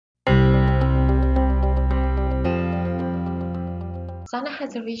Sana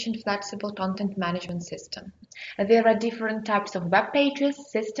has a rich and flexible content management system. There are different types of web pages,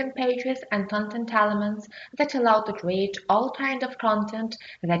 system pages, and content elements that allow to create all kinds of content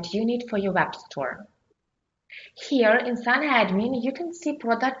that you need for your web store. Here in Sana Admin, you can see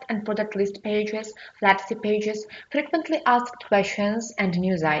product and product list pages, Flatsi pages, frequently asked questions, and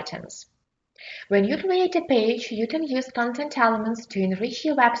news items. When you create a page, you can use content elements to enrich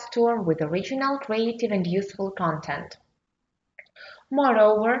your web store with original, creative, and useful content.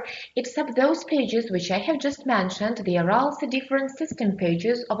 Moreover, except those pages which I have just mentioned, there are also different system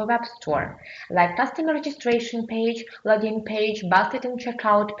pages of a web store, like customer registration page, login page, basket and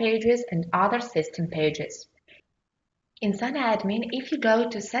checkout pages, and other system pages. In Sana Admin, if you go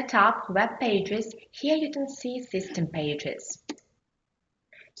to Setup Web Pages, here you can see System Pages.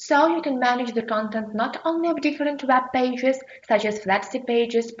 So you can manage the content not only of different web pages, such as Flatsi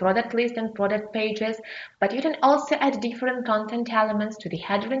pages, product list and product pages, but you can also add different content elements to the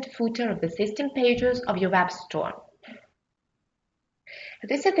header and footer of the system pages of your web store.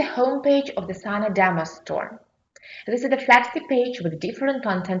 This is the home page of the Sana Demo Store. This is the Flatsi page with different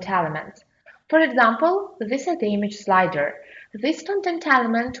content elements. For example, this is the image slider. This content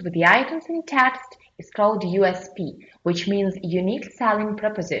element with the icons and text is called USP, which means Unique Selling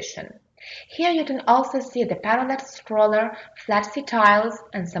Proposition. Here you can also see the parallel scroller, Flatsi tiles,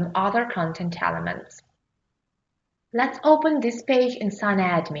 and some other content elements. Let's open this page in Sana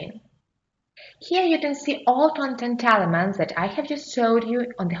Admin. Here you can see all content elements that I have just showed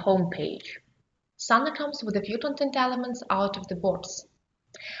you on the home page. Sana comes with a few content elements out of the box.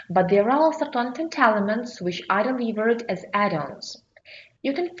 But there are also content elements which are delivered as add-ons.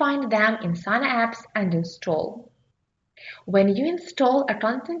 You can find them in Sana apps and install. When you install a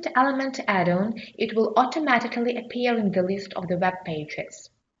content element add-on, it will automatically appear in the list of the web pages.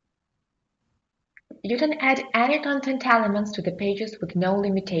 You can add any content elements to the pages with no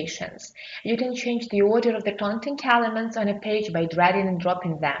limitations. You can change the order of the content elements on a page by dragging and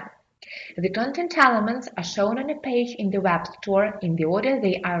dropping them. The content elements are shown on a page in the web store in the order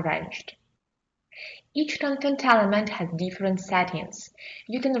they are arranged. Each content element has different settings.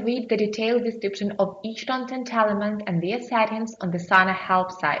 You can read the detailed description of each content element and their settings on the Sana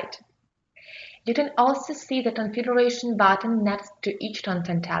help site. You can also see the configuration button next to each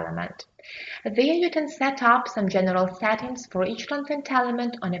content element. There you can set up some general settings for each content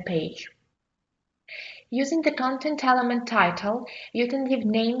element on a page. Using the content element title, you can give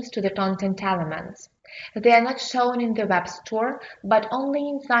names to the content elements. They are not shown in the web store, but only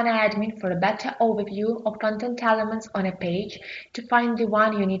in Sana Admin for a better overview of content elements on a page to find the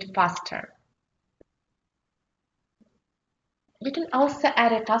one you need faster. You can also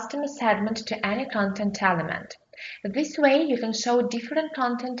add a customer segment to any content element. This way, you can show different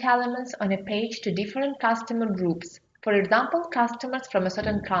content elements on a page to different customer groups, for example, customers from a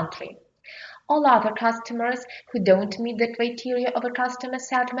certain country. All other customers who don't meet the criteria of a customer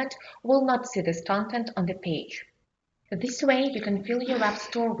segment will not see this content on the page. This way, you can fill your web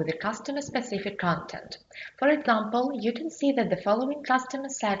store with a customer-specific content. For example, you can see that the following customer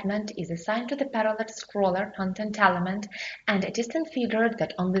segment is assigned to the parallel scroller content element, and it is configured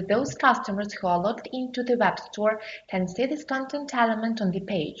that only those customers who are logged into the web store can see this content element on the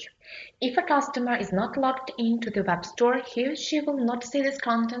page. If a customer is not logged into the web store, he or she will not see this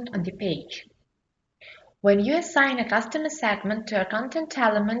content on the page. When you assign a customer segment to a content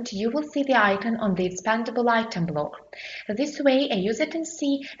element, you will see the icon on the expandable item block. This way, a user can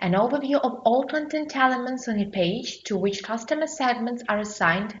see an overview of all content elements on a page to which customer segments are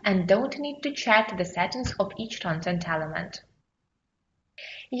assigned and don't need to check the settings of each content element.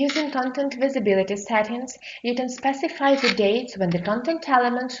 Using content visibility settings, you can specify the dates when the content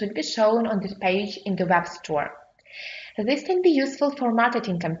element should be shown on the page in the web store. This can be useful for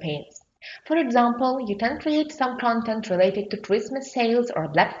marketing campaigns. For example, you can create some content related to Christmas sales or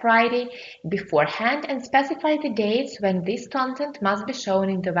Black Friday beforehand and specify the dates when this content must be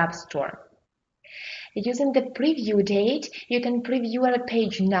shown in the web store. Using the preview date, you can preview a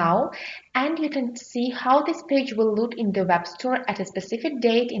page now, and you can see how this page will look in the web store at a specific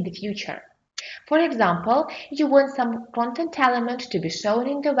date in the future. For example, you want some content element to be shown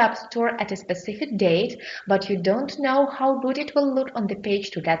in the web store at a specific date, but you don't know how good it will look on the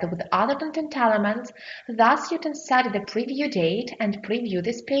page together with other content elements. Thus, you can set the preview date and preview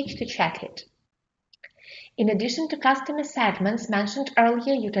this page to check it. In addition to customer segments mentioned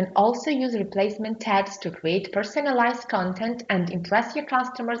earlier, you can also use replacement tags to create personalized content and impress your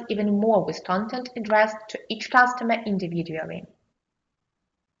customers even more with content addressed to each customer individually.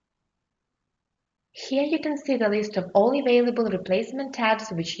 Here you can see the list of all available replacement tags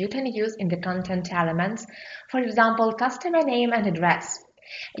which you can use in the content elements, for example, customer name and address.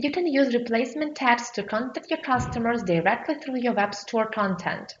 You can use replacement tags to contact your customers directly through your web store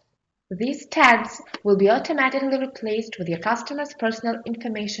content. These tags will be automatically replaced with your customer's personal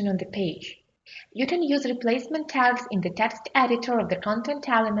information on the page. You can use replacement tags in the text editor of the content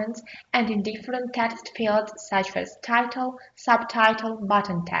elements and in different text fields such as title, subtitle,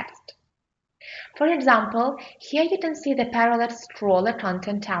 button text. For example, here you can see the parallel scroller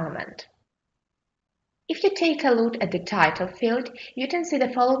content element. If you take a look at the title field, you can see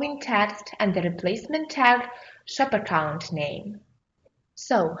the following text and the replacement tag shop account name.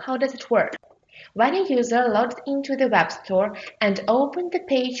 So, how does it work? When a user logs into the web store and opens the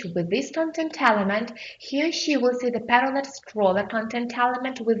page with this content element, he or she will see the parallel scroller content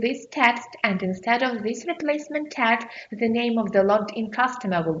element with this text, and instead of this replacement tag, the name of the logged in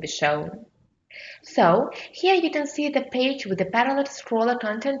customer will be shown. So, here you can see the page with the parallel scroller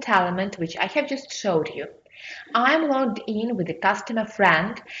content element which I have just showed you. I'm logged in with the customer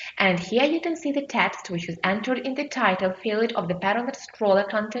Frank, and here you can see the text which is entered in the title field of the parallel scroller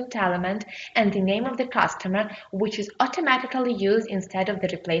content element and the name of the customer, which is automatically used instead of the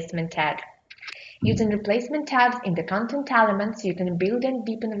replacement tag. Using replacement tags in the content elements, you can build and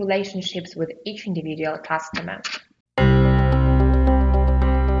deepen relationships with each individual customer.